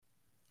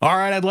All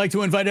right, I'd like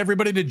to invite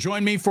everybody to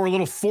join me for a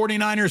little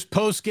 49ers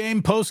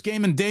postgame.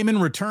 Postgame and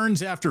Damon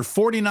returns after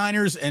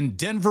 49ers and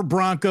Denver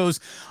Broncos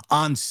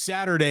on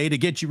Saturday to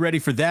get you ready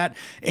for that,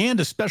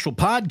 and a special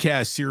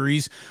podcast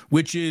series,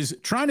 which is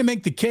trying to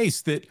make the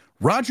case that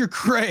Roger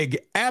Craig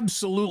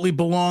absolutely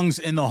belongs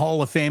in the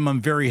Hall of Fame.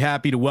 I'm very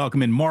happy to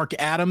welcome in Marc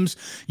Adams.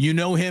 You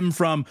know him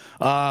from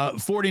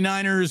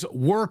 49ers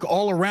work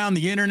all around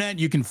the internet.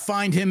 You can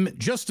find him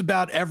just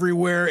about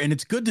everywhere, and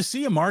it's good to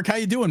see you, Marc. How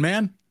you doing,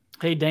 man?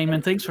 Hey,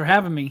 Damon, thanks for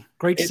having me.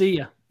 Great to see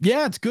you.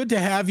 Yeah, it's good to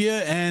have you.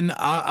 And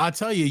I'll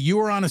tell you, you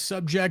are on a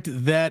subject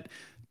that,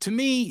 to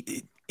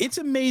me, it's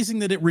amazing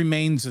that it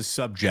remains a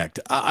subject.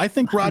 I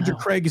think Roger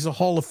Craig is a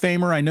Hall of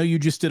Famer. I know you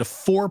just did a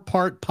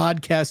 4-part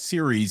podcast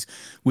series,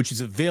 which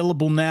is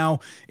available now.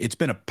 It's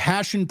been a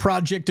passion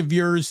project of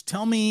yours.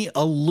 Tell me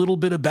a little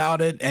bit about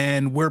it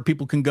and where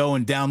people can go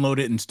and download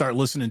it and start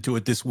listening to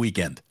it this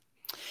weekend.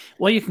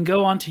 Well, you can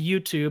go onto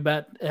YouTube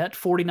at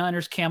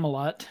 49ers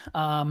Camelot.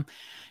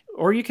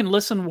 Or you can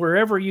listen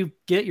wherever you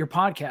get your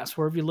podcasts,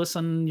 wherever you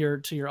listen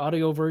to your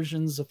audio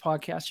versions of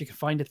podcasts, you can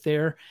find it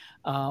there.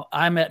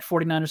 I'm at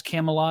 49ers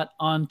Camelot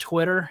on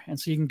Twitter, and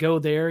so you can go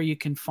there. You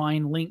can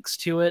find links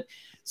to it.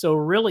 So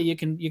really, you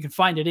can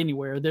find it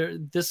anywhere.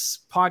 This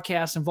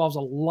podcast involves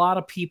a lot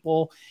of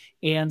people,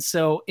 and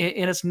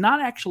it's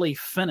not actually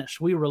finished.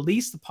 We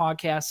released the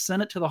podcast,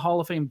 sent it to the Hall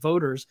of Fame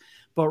voters,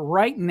 but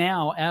right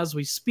now, as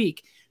we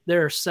speak,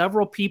 there are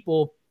several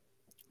people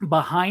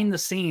behind the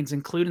scenes,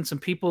 including some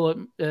people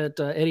at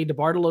Eddie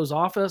DeBartolo's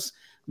office.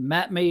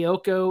 Matt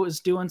Mayoko is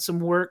doing some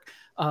work.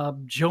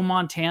 Joe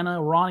Montana,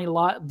 Ronnie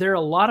Lott. There are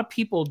a lot of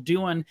people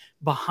doing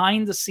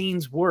behind the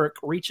scenes work,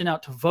 reaching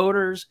out to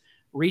voters,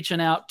 reaching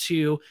out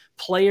to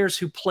players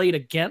who played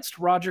against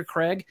Roger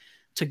Craig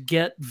to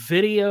get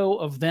video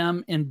of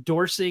them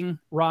endorsing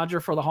Roger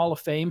for the Hall of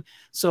Fame.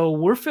 So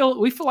we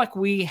feel like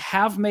we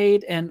have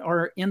made and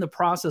are in the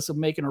process of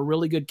making a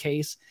really good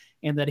case,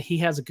 and that he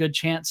has a good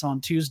chance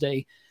on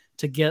Tuesday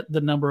to get the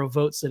number of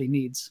votes that he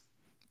needs.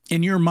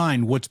 In your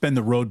mind, what's been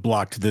the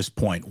roadblock to this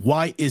point?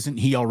 Why isn't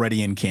he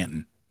already in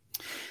Canton?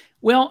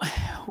 Well,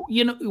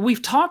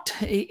 we've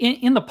talked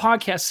in the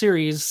podcast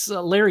series,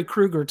 Larry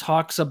Krueger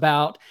talks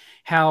about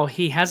how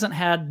he hasn't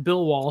had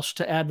Bill Walsh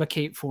to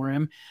advocate for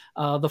him,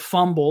 the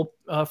fumble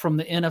from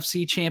the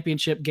NFC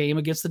Championship game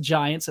against the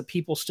Giants, that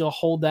people still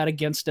hold that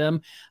against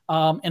him,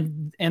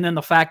 and then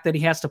the fact that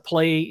he had to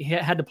play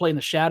in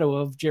the shadow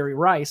of Jerry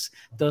Rice,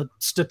 the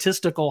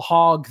statistical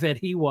hog that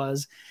he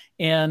was,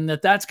 and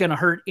that's going to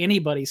hurt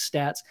anybody's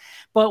stats.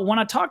 But when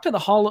I talked to the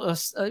Hall,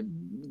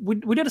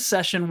 we did a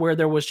session where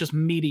there was just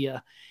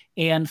media,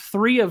 and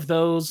 3 of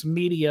those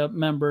media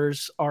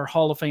members are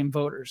Hall of Fame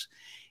voters.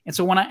 And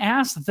so when I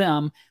asked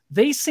them,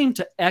 they seem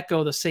to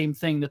echo the same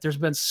thing, that there's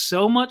been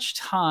so much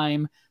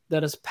time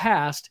that has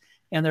passed,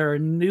 and there are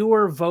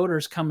newer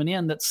voters coming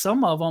in that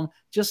some of them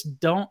just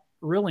don't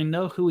really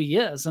know who he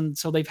is. And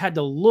so they've had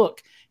to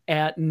look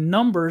at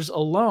numbers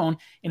alone.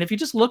 And if you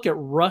just look at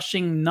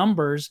rushing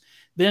numbers,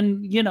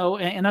 then,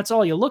 and that's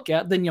all you look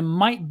at, then you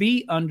might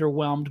be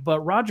underwhelmed.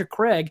 But Roger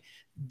Craig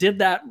did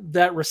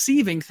that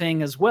receiving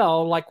thing as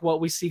well, like what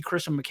we see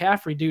Christian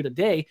McCaffrey do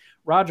today.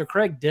 Roger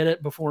Craig did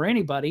it before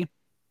anybody.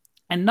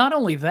 And not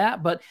only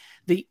that, but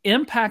the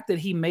impact that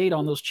he made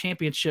on those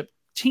championship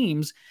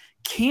teams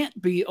can't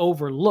be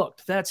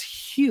overlooked. That's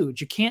huge.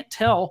 You can't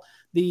tell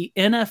the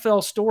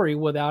NFL story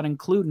without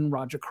including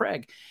Roger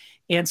Craig.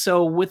 And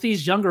so with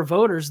these younger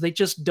voters, they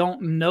just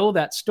don't know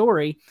that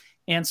story.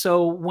 And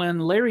so when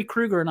Larry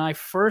Krueger and I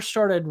first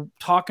started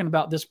talking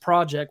about this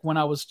project, when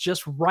I was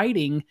just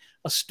writing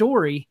a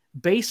story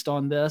based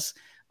on this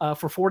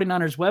for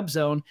 49ers Web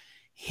Zone,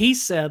 he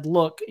said,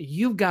 look,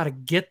 you've got to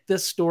get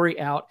this story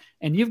out,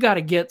 and you've got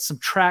to get some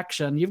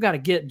traction. You've got to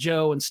get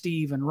Joe and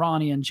Steve and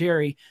Ronnie and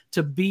Jerry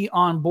to be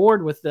on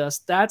board with this.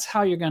 That's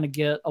how you're going to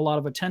get a lot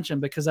of attention,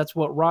 because that's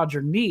what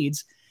Roger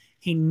needs.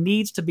 He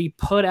needs to be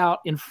put out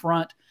in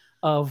front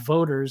of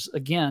voters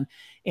again.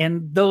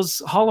 And those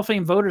Hall of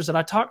Fame voters that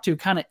I talked to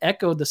kind of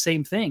echoed the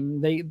same thing.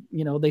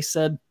 They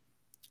said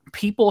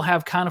people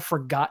have kind of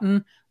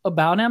forgotten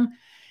about him.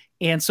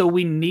 And so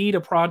we need a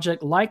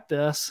project like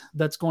this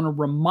that's going to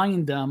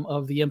remind them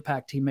of the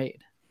impact he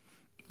made.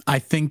 I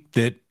think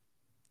that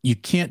you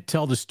can't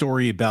tell the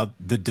story about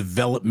the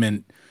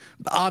development,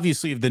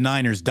 obviously, of the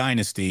Niners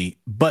dynasty,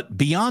 but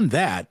beyond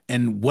that,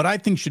 and what I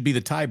think should be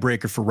the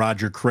tiebreaker for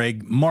Roger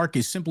Craig, Marc,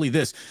 is simply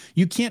this.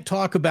 You can't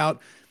talk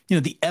about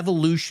the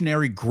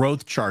evolutionary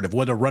growth chart of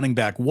what a running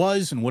back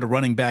was and what a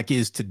running back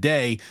is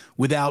today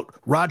without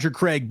Roger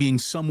Craig being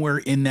somewhere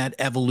in that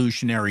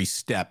evolutionary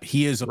step.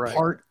 He is a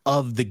part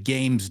of the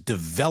game's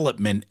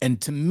development. And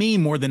to me,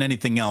 more than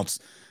anything else,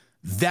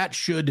 that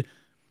should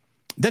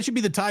be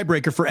the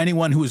tiebreaker for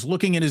anyone who is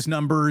looking at his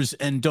numbers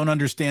and don't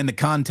understand the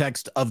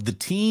context of the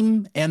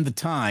team and the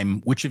time,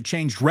 which have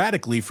changed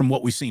radically from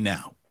what we see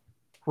now.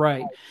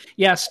 Right.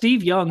 Yeah.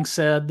 Steve Young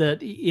said that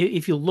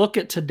if you look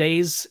at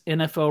today's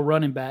NFL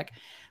running back,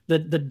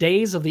 the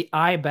days of the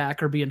I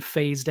back are being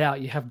phased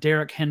out. You have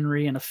Derrick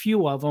Henry and a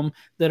few of them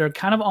that are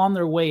kind of on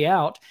their way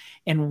out.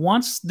 And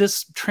once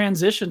this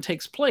transition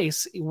takes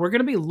place, we're going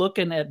to be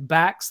looking at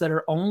backs that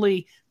are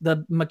only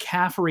the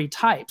McCaffrey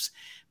types.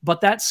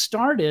 But that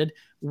started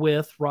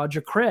with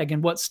Roger Craig.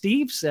 And what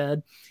Steve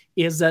said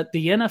is that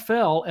the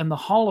NFL and the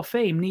Hall of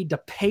Fame need to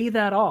pay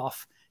that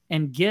off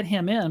and get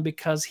him in,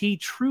 because he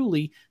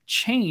truly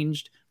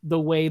changed the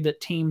way that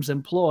teams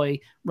employ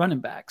running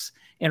backs.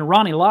 And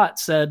Ronnie Lott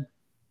said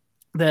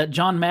that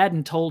John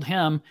Madden told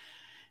him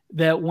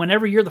that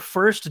whenever you're the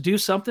first to do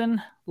something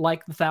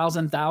like the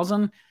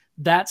 1,000,000,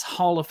 that's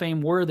Hall of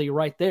Fame worthy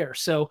right there.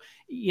 So,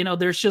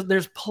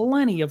 there's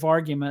plenty of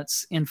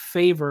arguments in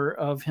favor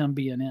of him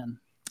being in.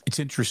 It's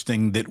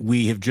interesting that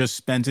we have just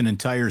spent an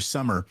entire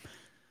summer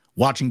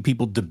watching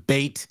people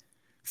debate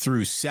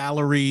through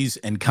salaries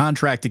and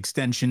contract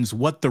extensions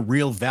what the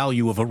real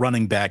value of a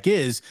running back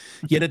is.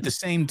 Yet at the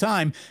same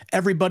time,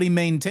 everybody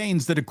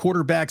maintains that a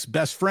quarterback's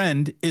best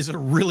friend is a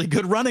really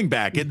good running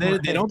back. And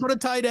they don't go to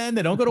tight end.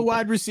 They don't go to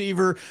wide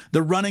receiver.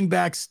 The running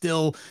back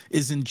still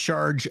is in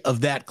charge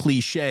of that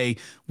cliche.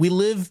 We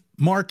live,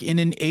 Mark, in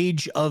an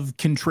age of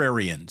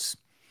contrarians.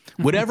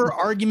 Whatever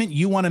argument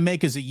you want to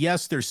make as a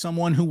yes, there's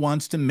someone who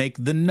wants to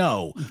make the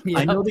no. Yep.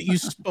 I know that you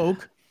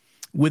spoke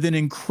with an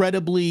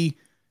incredibly,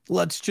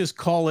 let's just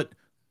call it,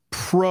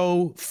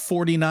 pro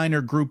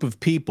 49er group of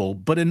people,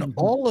 but in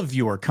all of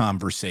your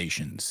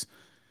conversations,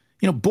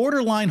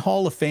 borderline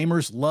Hall of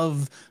Famers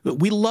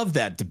we love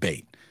that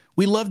debate.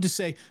 We love to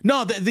say,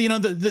 no,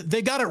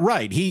 they got it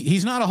right.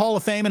 He's not a Hall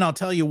of Fame, and I'll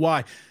tell you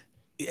why.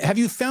 Have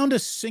you found a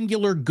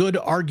singular good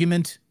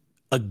argument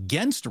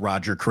against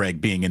Roger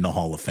Craig being in the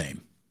Hall of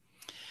Fame?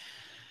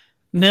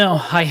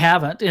 No, I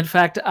haven't. In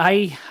fact,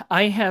 I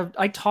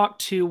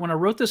talked to, when I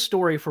wrote this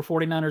story for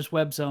 49ers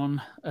Web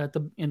Zone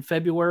in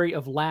February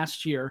of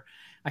last year,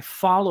 I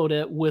followed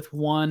it with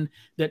one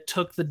that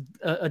took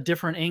a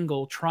different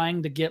angle,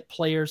 trying to get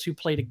players who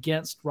played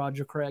against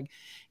Roger Craig.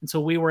 And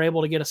so we were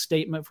able to get a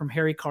statement from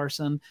Harry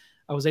Carson.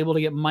 I was able to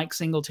get Mike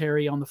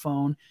Singletary on the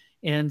phone,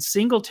 and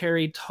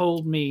Singletary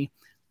told me,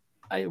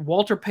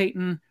 Walter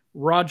Payton,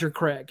 Roger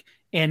Craig.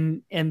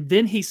 And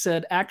then he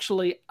said,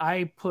 actually,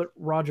 I put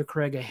Roger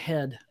Craig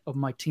ahead of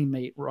my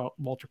teammate,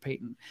 Walter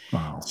Payton.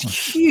 Wow. It's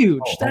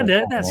huge.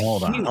 That's huge.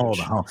 Hold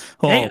on.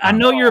 Hey, I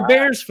know you're a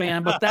Bears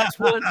fan, but that's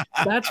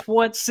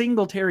what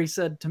Singletary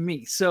said to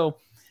me. So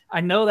I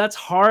know that's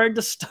hard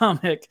to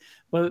stomach,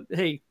 but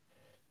hey.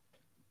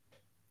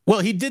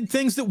 Well, he did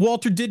things that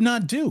Walter did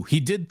not do. He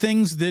did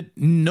things that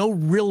no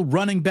real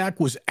running back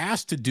was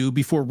asked to do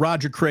before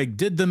Roger Craig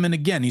did them. And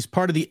again, he's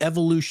part of the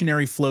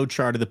evolutionary flow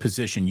chart of the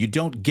position. You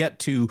don't get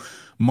to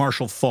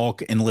Marshall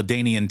Faulk and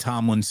LaDainian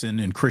Tomlinson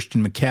and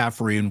Christian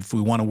McCaffrey, and if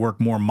we want to work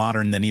more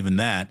modern than even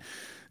that,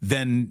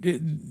 then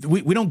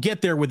we don't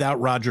get there without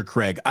Roger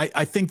Craig.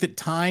 I think that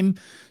time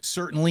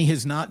certainly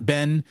has not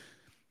been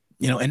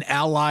an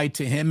ally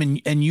to him.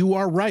 And you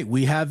are right.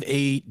 We have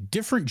a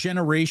different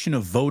generation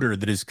of voter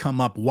that has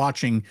come up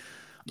watching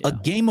a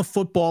game of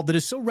football that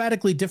is so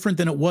radically different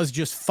than it was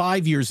just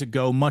 5 years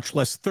ago, much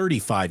less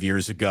 35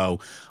 years ago.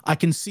 I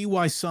can see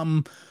why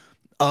some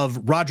of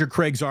Roger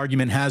Craig's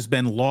argument has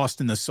been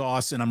lost in the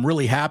sauce, and I'm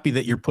really happy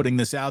that you're putting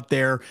this out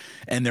there,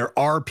 and there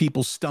are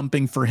people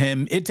stumping for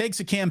him. It takes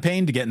a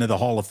campaign to get into the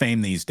Hall of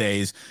Fame these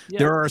days. Yeah.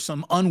 There are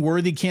some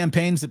unworthy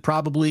campaigns that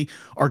probably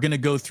are going to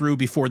go through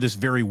before this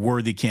very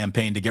worthy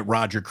campaign to get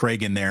Roger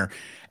Craig in there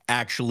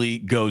actually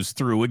goes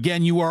through.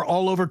 Again, you are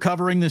all over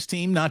covering this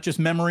team, not just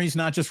memories,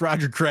 not just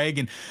Roger Craig.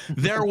 And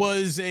there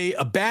was a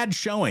bad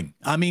showing.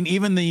 I mean,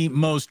 even the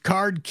most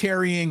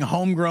card-carrying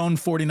homegrown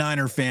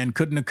 49er fan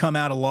couldn't have come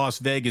out of Las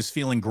Vegas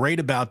feeling great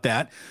about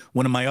that.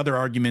 One of my other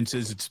arguments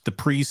is it's the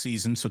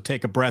preseason, so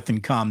take a breath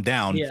and calm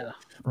down. Yeah.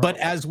 But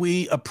as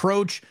we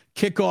approach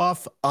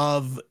kickoff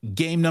of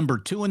game number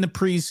 2 in the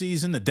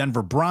preseason, the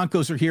Denver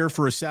Broncos are here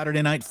for a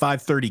Saturday night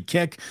 5:30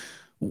 kick.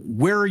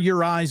 Where are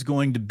your eyes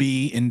going to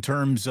be in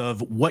terms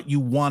of what you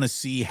want to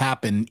see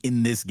happen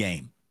in this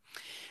game?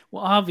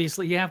 Well,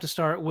 obviously, you have to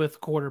start with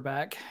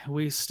quarterback.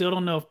 We still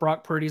don't know if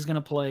Brock Purdy is going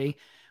to play.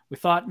 We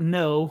thought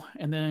no,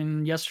 and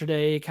then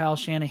yesterday, Kyle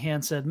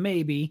Shanahan said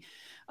maybe.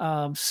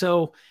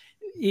 So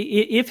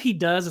if he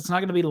does, it's not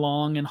going to be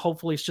long, and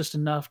hopefully it's just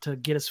enough to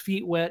get his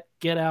feet wet,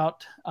 get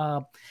out.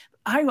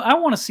 I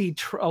want to see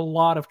a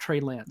lot of Trey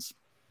Lance.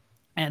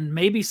 And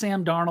maybe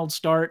Sam Darnold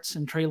starts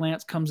and Trey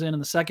Lance comes in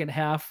the second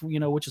half,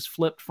 which is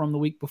flipped from the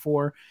week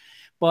before.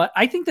 But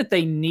I think that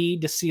they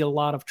need to see a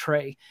lot of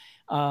Trey.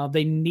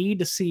 They need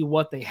to see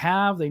what they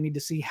have. They need to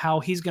see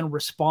how he's going to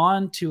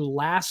respond to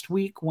last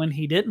week when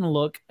he didn't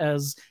look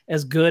as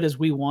good as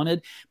we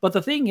wanted. But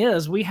the thing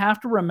is, we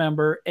have to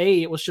remember,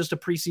 A, it was just a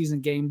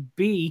preseason game.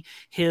 B,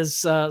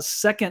 his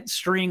second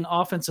string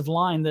offensive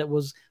line that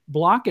was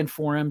blocking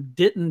for him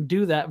didn't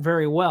do that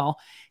very well.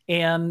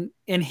 And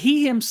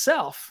he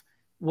himself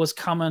was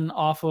coming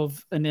off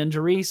of an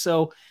injury.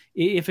 So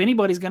if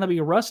anybody's going to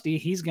be rusty,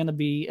 he's going to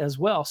be as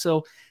well.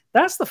 So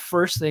that's the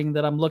first thing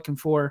that I'm looking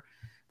for.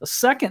 The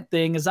second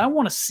thing is I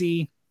want to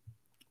see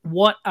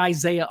what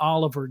Isaiah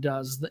Oliver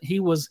does. He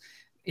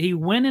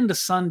went into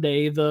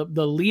Sunday the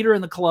leader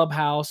in the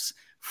clubhouse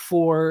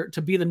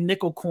to be the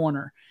nickel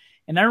corner.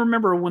 And I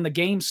remember when the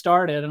game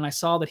started and I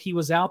saw that he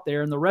was out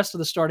there and the rest of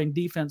the starting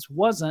defense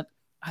wasn't,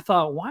 I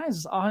thought, why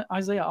is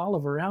Isaiah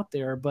Oliver out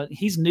there? But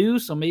he's new,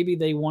 so maybe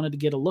they wanted to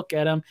get a look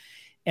at him.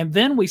 And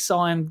then we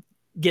saw him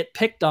get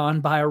picked on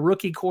by a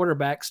rookie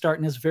quarterback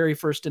starting his very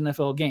first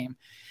NFL game.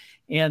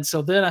 And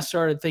so then I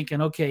started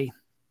thinking, okay,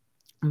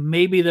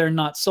 maybe they're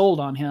not sold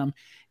on him.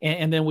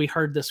 And then we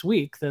heard this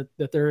week that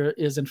there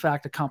is, in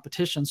fact, a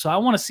competition. So I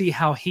want to see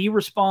how he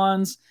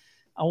responds.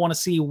 I want to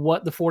see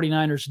what the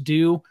 49ers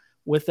do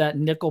with that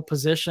nickel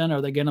position.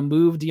 Are they going to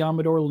move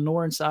Deommodore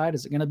Lenoir inside?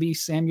 Is it going to be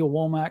Samuel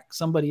Womack,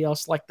 somebody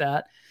else like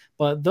that?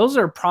 But those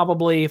are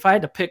probably, if I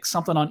had to pick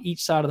something on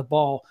each side of the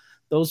ball,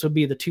 those would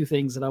be the two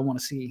things that I want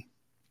to see.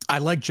 I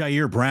like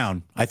Jair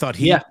Brown. I thought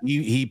he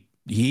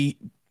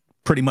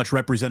pretty much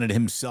represented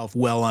himself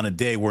well on a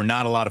day where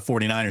not a lot of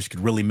 49ers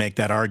could really make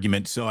that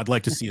argument. So I'd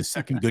like to see a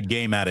second good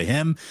game out of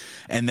him.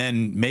 And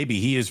then maybe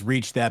he has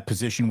reached that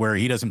position where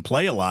he doesn't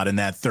play a lot in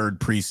that third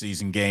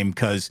preseason game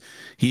because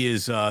he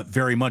is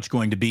very much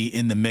going to be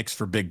in the mix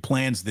for big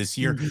plans this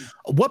year.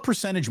 Mm-hmm. What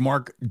percentage,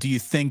 Mark, do you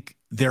think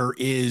there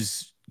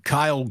is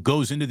Kyle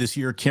goes into this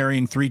year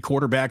carrying 3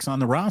 quarterbacks on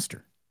the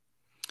roster?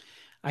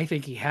 I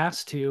think he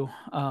has to.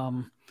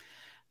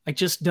 I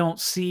just don't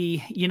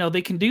see,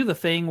 they can do the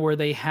thing where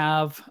they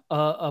have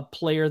a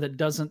player that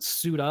doesn't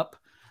suit up.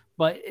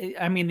 But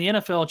I mean, the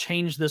NFL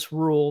changed this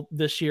rule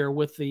this year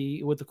with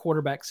the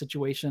quarterback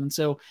situation.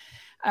 So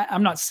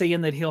I'm not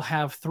saying that he'll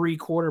have 3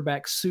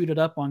 quarterbacks suited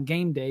up on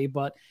game day,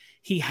 but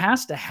he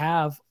has to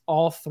have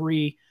all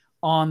 3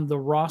 on the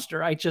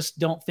roster. I just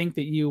don't think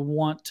that you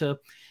want to.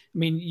 I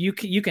mean, you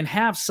can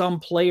have some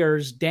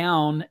players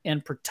down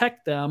and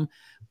protect them,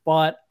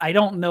 but I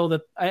don't know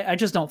that. I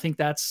just don't think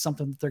that's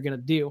something that they're going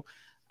to do.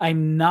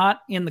 I'm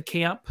not in the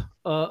camp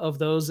of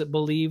those that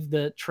believe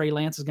that Trey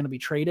Lance is going to be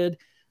traded.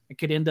 It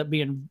could end up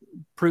being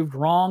proved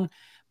wrong,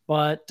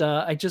 but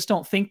I just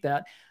don't think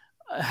that.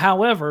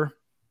 However,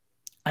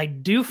 I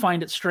do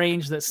find it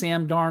strange that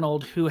Sam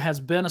Darnold, who has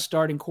been a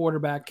starting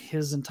quarterback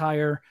his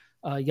entire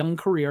young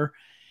career,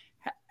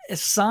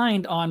 is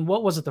signed on,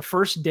 what was it, the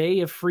first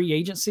day of free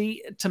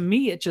agency? To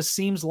me, it just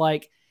seems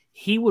like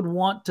he would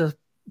want to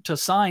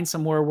sign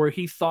somewhere where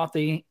he thought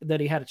that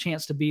he had a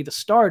chance to be the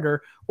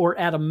starter or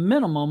at a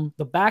minimum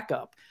the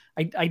backup.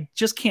 I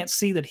just can't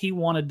see that he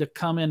wanted to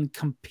come in and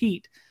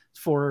compete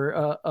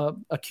for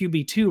a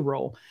QB2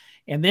 role.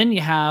 And then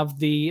you have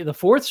the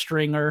fourth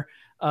stringer,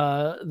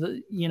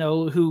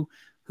 who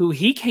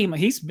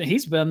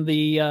he's been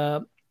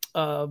the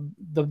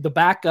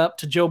backup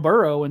to Joe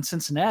Burrow in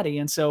Cincinnati.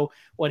 And so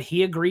what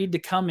he agreed to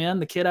come in,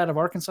 the kid out of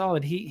Arkansas,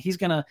 that he's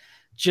going to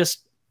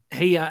just,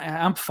 hey,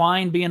 I'm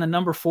fine being a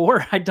number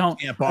 4. I don't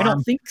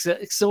think so.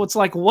 So it's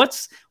like,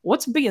 what's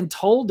being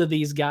told to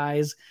these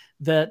guys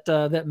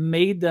that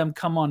made them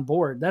come on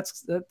board?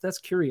 That's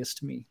curious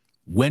to me.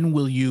 When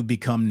will you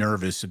become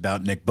nervous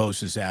about Nick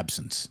Bosa's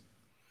absence?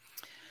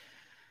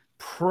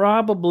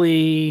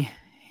 Probably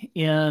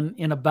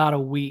in about a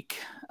week.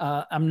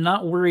 I'm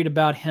not worried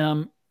about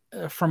him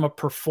from a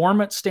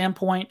performance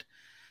standpoint.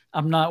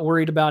 I'm not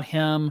worried about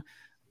him.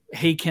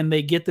 Hey, can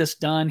they get this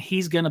done?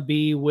 He's going to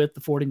be with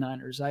the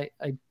 49ers. I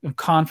am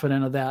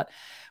confident of that.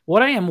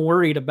 What I am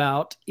worried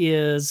about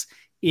is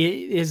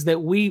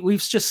that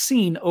we've just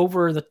seen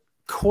over the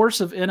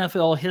course of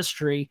NFL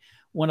history,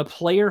 when a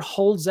player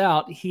holds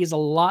out, he's a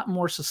lot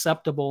more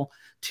susceptible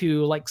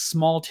to like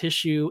small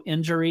tissue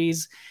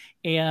injuries.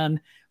 And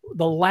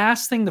the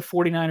last thing the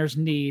 49ers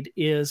need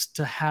is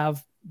to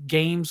have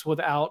games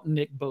without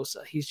Nick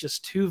Bosa. He's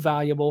just too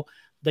valuable.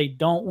 They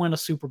don't win a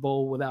Super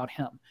Bowl without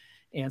him.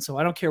 And so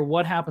I don't care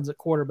what happens at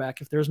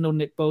quarterback. If there's no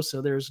Nick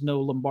Bosa, there's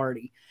no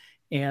Lombardi.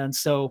 And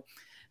so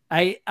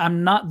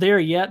I'm not there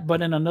yet,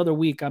 but in another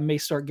week, I may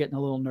start getting a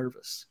little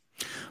nervous.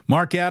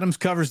 Marc Adams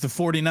covers the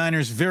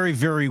 49ers very,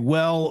 very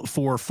well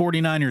for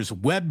 49ers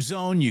Web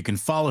Zone. You can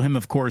follow him,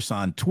 of course,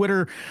 on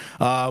Twitter.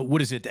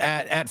 What is it?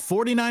 At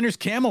 49ers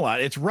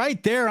Camelot. It's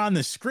right there on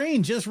the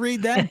screen. Just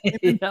read that.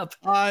 Yep.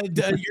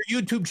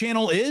 Your YouTube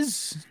channel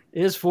is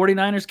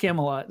 49ers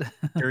Camelot.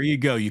 There you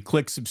go. You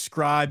click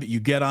subscribe. You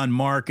get on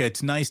Mark.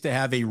 It's nice to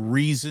have a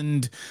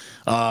reasoned,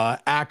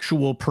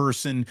 actual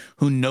person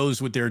who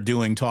knows what they're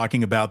doing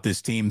talking about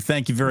this team.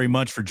 Thank you very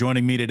much for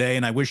joining me today,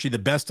 and I wish you the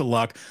best of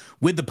luck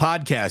with the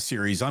podcast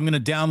series. I'm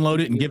going to download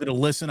it and give it a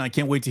listen. I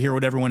can't wait to hear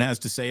what everyone has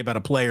to say about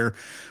a player,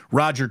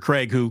 Roger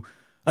Craig, who,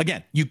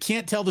 again, you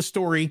can't tell the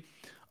story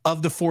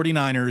of the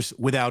 49ers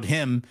without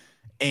him.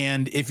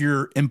 And if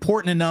you're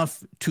important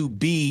enough to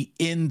be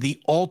in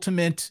the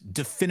ultimate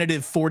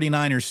definitive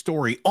 49ers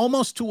story,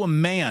 almost to a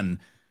man,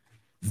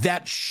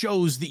 that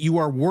shows that you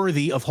are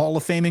worthy of Hall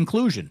of Fame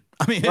inclusion.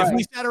 I mean, right. If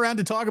we sat around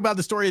to talk about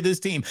the story of this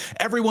team,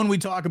 everyone we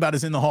talk about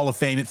is in the Hall of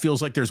Fame. It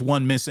feels like there's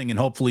one missing, and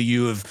hopefully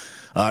you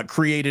have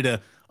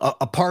created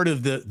a part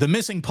of the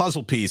missing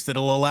puzzle piece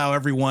that'll allow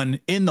everyone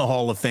in the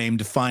Hall of Fame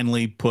to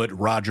finally put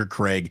Roger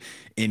Craig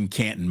in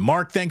Canton.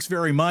 Marc, thanks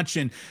very much,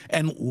 and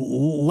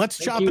let's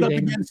chop it up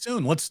again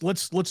soon. Let's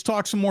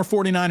talk some more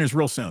 49ers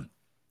real soon.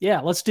 Yeah,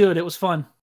 let's do it. It was fun.